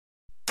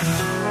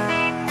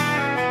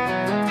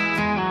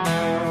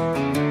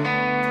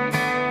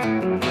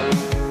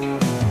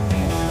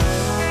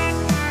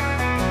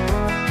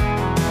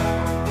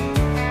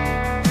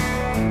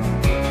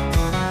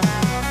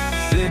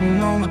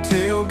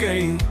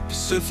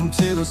sip from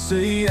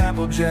Tennessee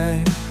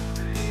Applejack.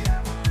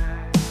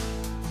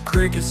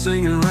 Crickets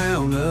singing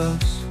around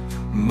us,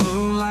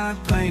 moonlight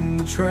painting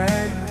the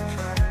track.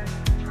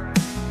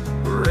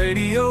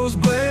 Radio's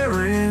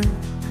blaring,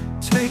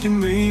 taking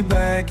me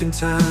back in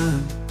time,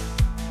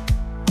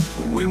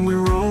 when we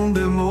roamed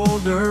them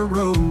old dirt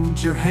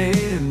roads, your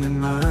hand in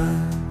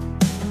mine.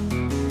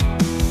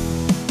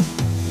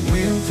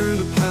 Wind through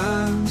the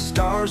pines,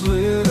 stars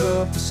lit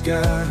up the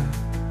sky.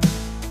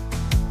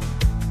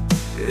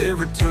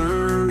 Every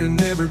turn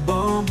and every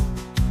bump,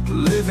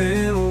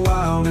 living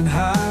wild and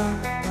high.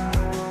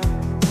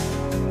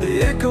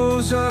 The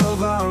echoes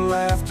of our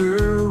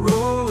laughter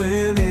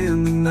rolling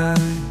in the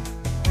night.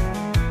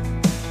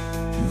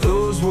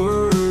 Those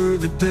were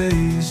the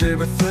days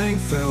everything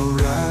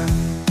felt right.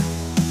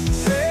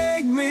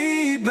 Take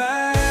me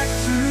back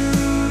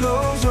to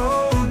those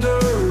old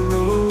dirt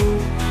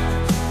roads,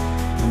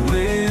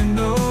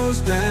 windows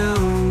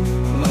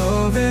down,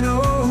 loving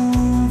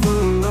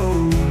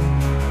overload.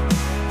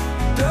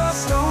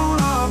 Dust on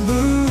our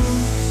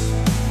boots,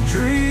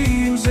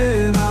 dreams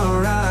in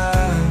our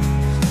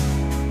eyes,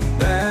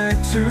 back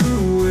to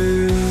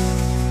where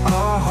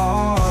our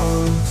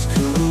hearts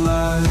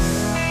collide.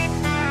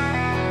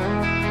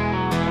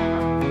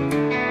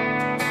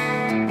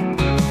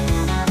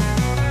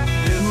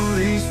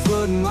 Memories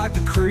flooding like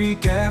the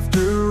creek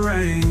after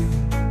rain,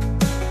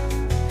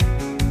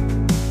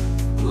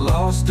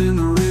 lost in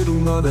the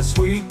rhythm of that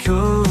sweet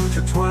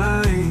country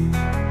twang.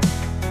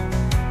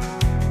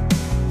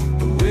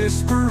 The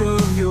whisper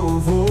of your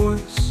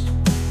voice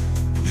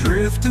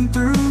drifting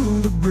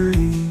through the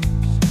breeze,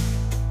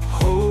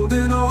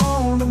 holding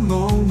on to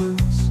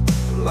moments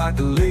like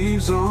the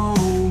leaves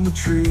on the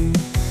tree.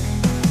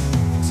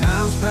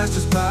 Time's passed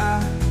us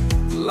by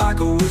like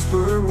a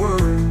whispered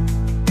word,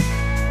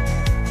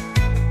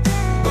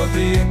 but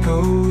the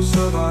echoes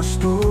of our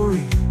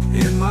story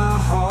in my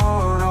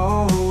heart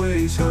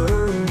always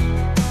heard.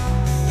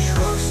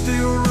 Trucks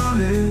still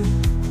running,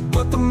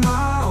 but the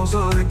miles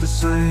aren't the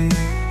same.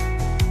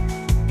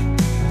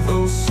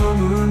 Those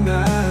summer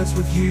nights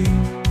with you,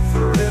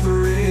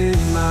 forever in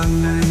my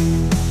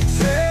name.